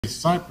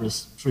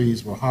cypress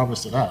trees were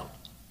harvested out.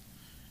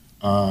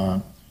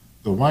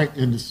 The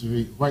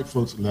white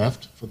folks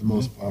left for the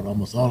most part,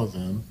 almost all of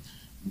them,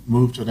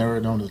 moved to an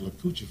area known as La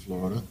Cucha,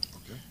 Florida,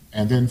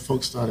 and then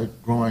folks started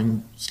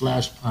growing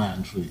slash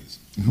pine trees,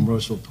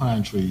 commercial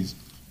pine trees,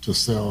 to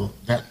sell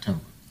that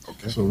timber.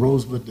 So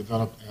Rosewood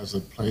developed as a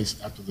place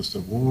after the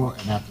Civil War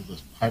and after the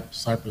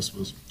cypress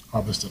was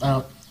harvested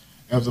out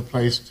as a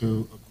place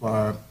to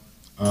acquire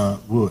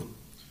wood.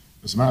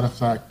 As a matter of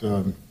fact,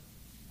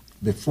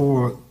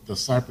 before the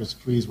cypress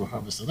trees were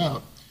harvested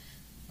out,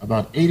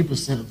 about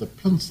 80% of the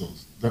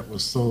pencils that were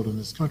sold in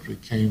this country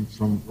came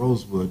from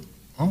Rosewood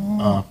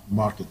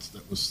markets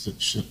that was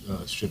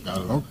shipped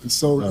out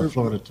of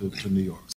Florida to New York.